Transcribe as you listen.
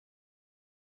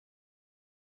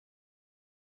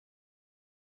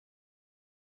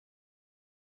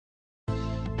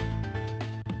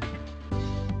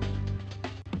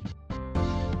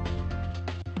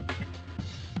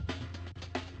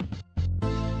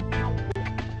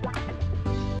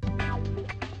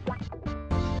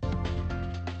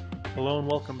Hello and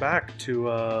welcome back to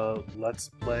Let's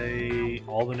Play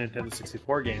all the Nintendo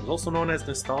 64 games, also known as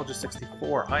Nostalgia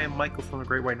 64. I am Michael from the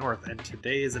Great White North, and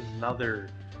today is another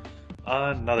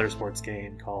sports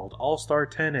game called All-Star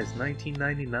Tennis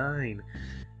 1999.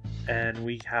 And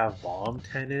we have Bomb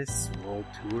Tennis, World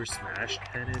Tour, Smash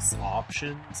Tennis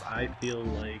options. I feel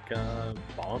like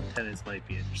Bomb Tennis might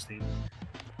be interesting.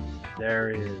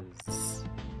 There is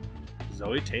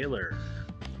Zoe Taylor,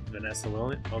 Vanessa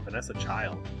Williams, Vanessa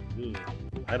Child. Ooh,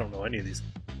 I don't know any of these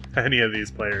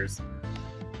players.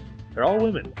 They're all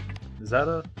women. Is that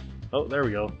a? Oh, there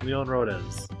we go. Leon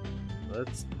Rodez.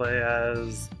 Let's play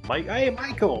as Mike. Hey,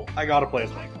 Michael! I gotta play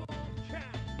as Michael.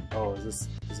 Oh, does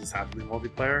this have to be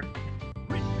multiplayer?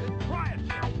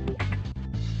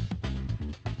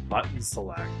 Button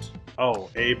select. Oh,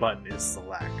 A button is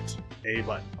select. A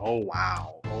button. Oh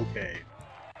wow. Okay.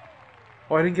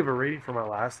 Oh, I didn't give a rating for my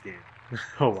last game.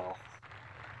 Oh well.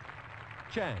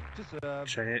 Chang, just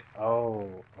Chang.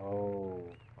 Oh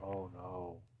no.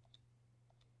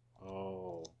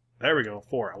 Oh. There we go.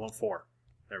 4. I want 4.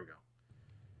 There we go.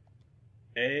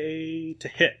 A to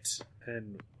hit.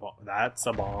 And well, that's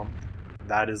a bomb.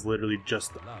 That is literally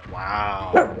just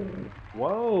wow.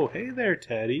 Whoa, hey there,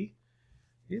 Teddy.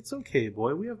 It's okay,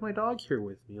 boy. We have my dog here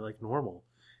with me, like normal.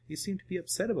 He seemed to be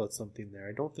upset about something there.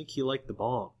 I don't think he liked the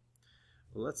bomb.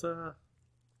 But let's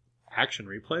action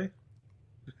replay.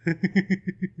 I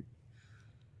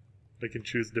can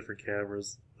choose different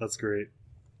cameras. That's great.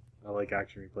 I like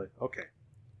action replay. Okay.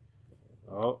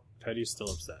 Oh, Teddy's still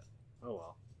upset. Oh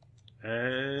well.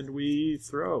 And we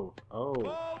throw.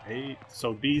 Oh, 8.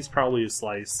 So B's probably a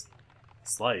slice.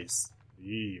 Slice?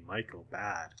 Yee, Michael,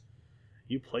 bad.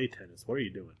 You play tennis. What are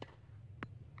you doing?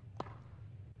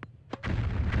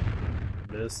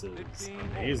 This is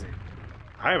amazing.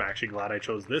 I'm actually glad I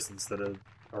chose this instead of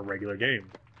a regular game.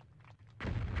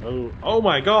 Oh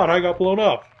my god, I got blown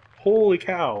up! Holy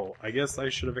cow. I guess I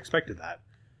should have expected that.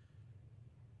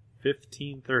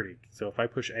 1530. So if I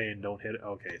push A and don't hit it,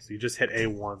 okay, so you just hit A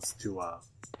once to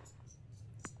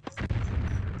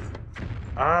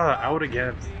out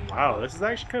again. Wow, this is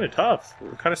actually kind of tough.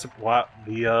 Kind of wow,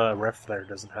 the ref there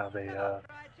doesn't have a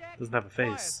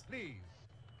face.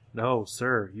 No,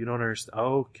 sir, you don't understand.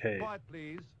 Okay.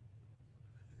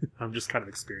 I'm just kind of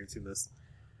experiencing this.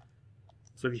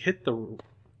 So if you hit the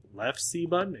left C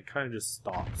button, it kind of just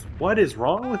stops. What is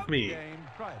wrong with me?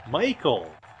 Michael!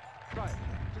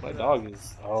 My dog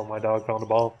is... Oh, my dog found a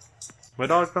ball. My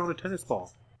dog found a tennis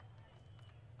ball.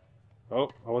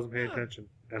 Oh, I wasn't paying attention.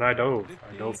 And I dove.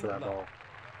 I dove for that ball.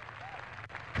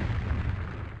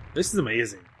 This is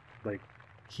amazing. Like,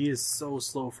 he is so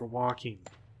slow for walking.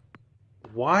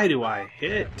 Why do I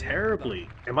hit terribly?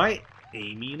 Am I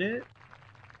aiming it?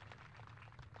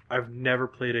 I've never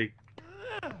played a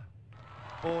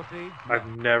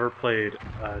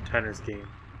tennis game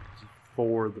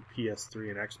for the PS3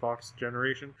 and Xbox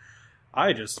generation.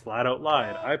 I just flat out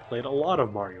lied. I played a lot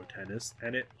of Mario Tennis,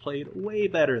 and it played way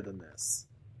better than this.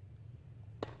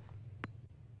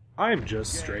 I'm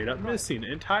just straight up missing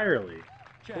entirely.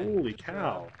 Holy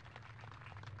cow.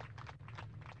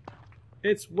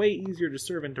 It's way easier to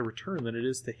serve and to return than it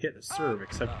is to hit a serve,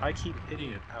 except I keep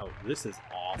hitting it out. This is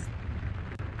awful.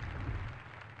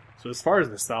 So as far as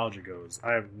nostalgia goes,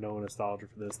 I have no nostalgia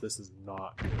for this. This is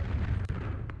not good.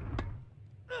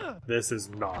 This is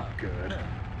not good.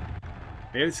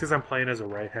 Maybe it's because I'm playing as a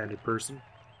right-handed person,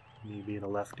 me being a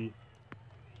lefty.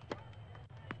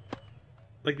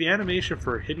 Like, the animation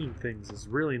for hitting things is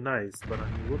really nice, but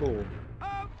I'm a little...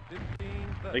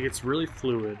 Like, it's really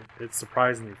fluid. It's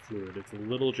surprisingly fluid. It's a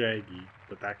little jaggy,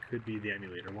 but that could be the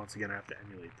emulator. Once again, I have to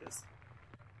emulate this.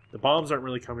 The bombs aren't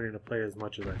really coming into play as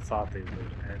much as I thought they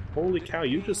would, and holy cow,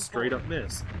 you just straight up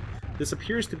missed. This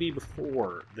appears to be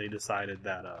before they decided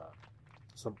that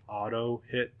some auto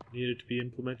hit needed to be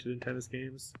implemented in tennis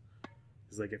games.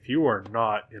 It's like, if you are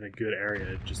not in a good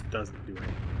area, it just doesn't do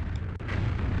anything.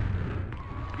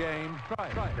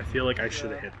 I feel like I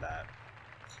should have hit that.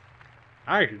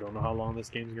 I actually don't know how long this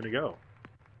game's gonna go.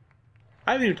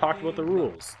 I haven't even talked about the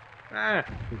rules.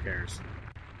 Who cares?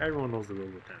 Everyone knows the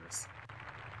rules of tennis.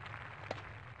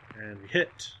 And we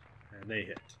hit, and they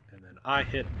hit, and then I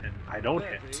hit, and I don't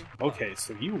hit. Okay,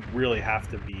 so you really have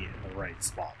to be in the right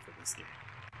spot for this game.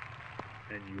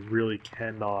 And you really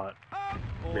cannot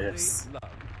miss.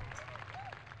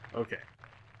 Okay.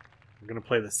 I'm gonna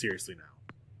play this seriously now.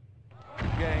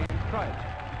 I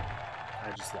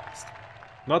just lost.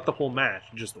 Not the whole match,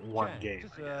 just one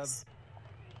game, I guess.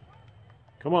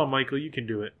 Come on, Michael, you can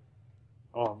do it.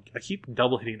 Oh, I keep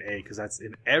double hitting A because that's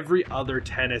in every other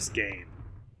tennis game.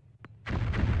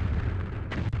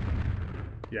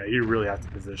 Yeah, you really have to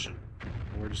position.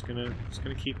 we're just gonna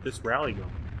keep this rally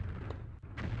going.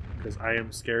 Because I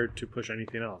am scared to push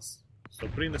anything else. So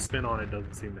putting the spin on it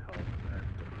doesn't seem to help.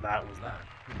 And that was that.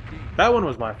 That one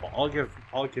was my fault.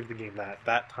 I'll give the game that.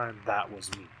 That time that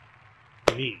was me.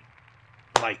 Me.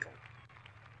 Michael.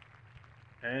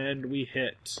 And we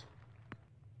hit.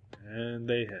 And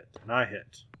they hit. And I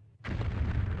hit.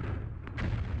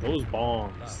 Those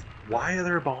bombs. Why are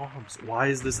there bombs? Why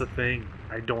is this a thing?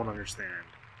 I don't understand.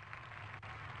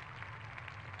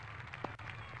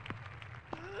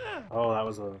 Oh, that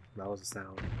was a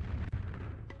sound.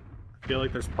 I feel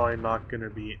like there's probably not gonna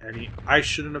be any. I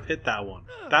shouldn't have hit that one.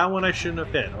 That one I shouldn't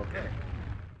have hit. Okay.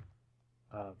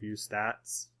 View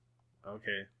stats.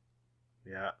 Okay.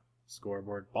 Yeah.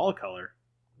 Scoreboard. Ball color.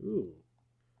 Ooh.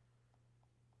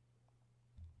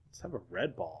 Let's have a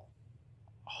red ball.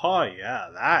 Oh yeah,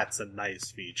 that's a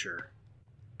nice feature.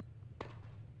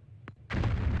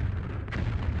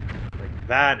 Like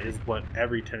that is what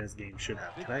every tennis game should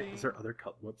have. Can I? Is there other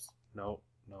color? Whoops. No,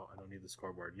 I don't need the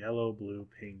scoreboard. Yellow, blue,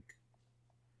 pink.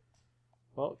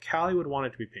 Well, Callie would want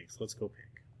it to be pink, so let's go pink.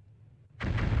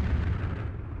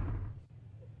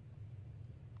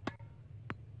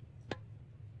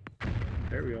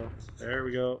 There we go. There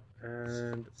we go.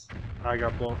 And I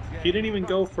got blown. He didn't even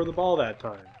go for the ball that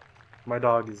time. My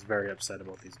dog is very upset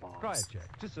about these bombs. Try a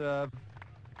check to serve.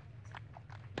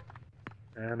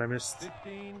 And I missed.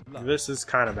 This is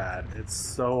kind of bad. It's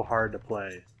so hard to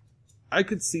play. I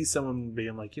could see someone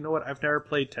being like, you know what, I've never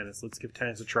played tennis, let's give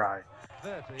tennis a try.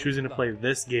 Choosing to play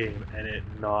this game and it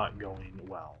not going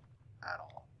well at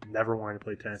all. Never wanting to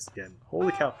play tennis again.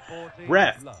 Holy cow.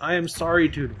 Ref, I am sorry,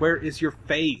 dude. Where is your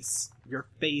face? Your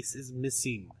face is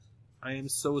missing. I am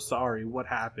so sorry. What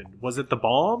happened? Was it the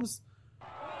bombs?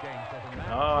 Oh,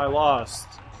 I lost.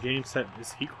 Game set.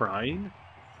 Is he crying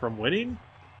from winning?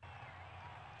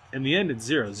 In the end, it's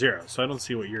 0-0, so I don't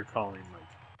see what you're calling, like,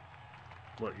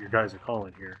 what your guys are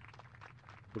calling here.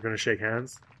 We're gonna shake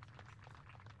hands.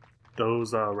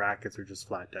 Those rackets are just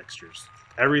flat textures.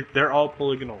 They're all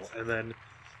polygonal, and then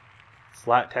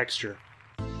flat texture,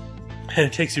 and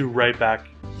it takes you right back.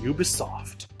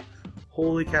 Ubisoft.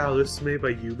 Holy cow! This is made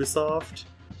by Ubisoft.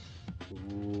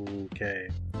 Okay.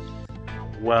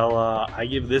 Well, I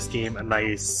give this game a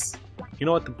nice. You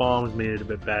know what? The bombs made it a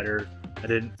bit better.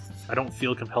 I don't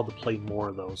feel compelled to play more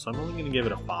of those, so I'm only going to give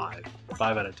it a 5.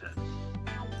 5 out of 10.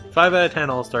 5 out of 10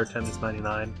 All-Star Tennis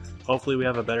 99. Hopefully we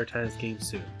have a better tennis game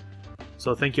soon.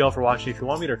 So thank you all for watching. If you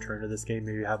want me to return to this game,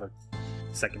 maybe have a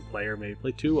second player, maybe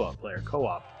play 2-player,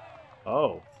 co-op.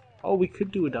 Oh, we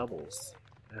could do a doubles.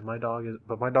 And my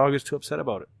dog is too upset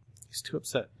about it. He's too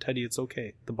upset. Teddy, it's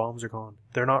okay. The bombs are gone.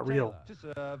 They're not real.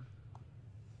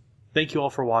 Thank you all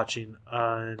for watching,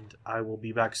 and I will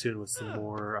be back soon with some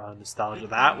more nostalgia.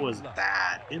 That was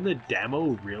bad. In the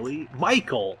demo, really?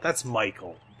 Michael! That's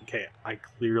Michael. Okay, I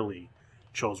clearly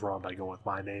chose wrong by going with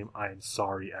my name. I am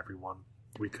sorry, everyone.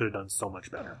 We could have done so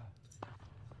much better.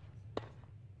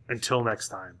 Until next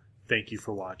time, thank you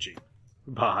for watching.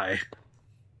 Bye.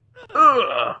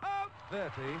 Ugh!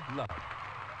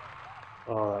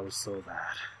 Oh, that was so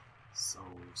bad. So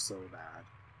bad.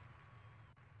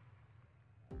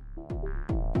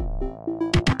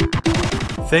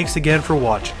 Thanks again for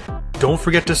watching. Don't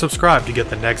forget to subscribe to get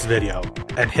the next video,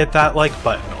 and hit that like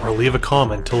button or leave a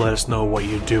comment to let us know what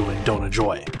you do and don't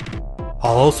enjoy.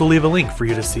 I'll also leave a link for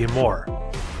you to see more.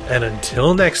 And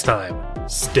until next time,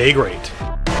 stay great.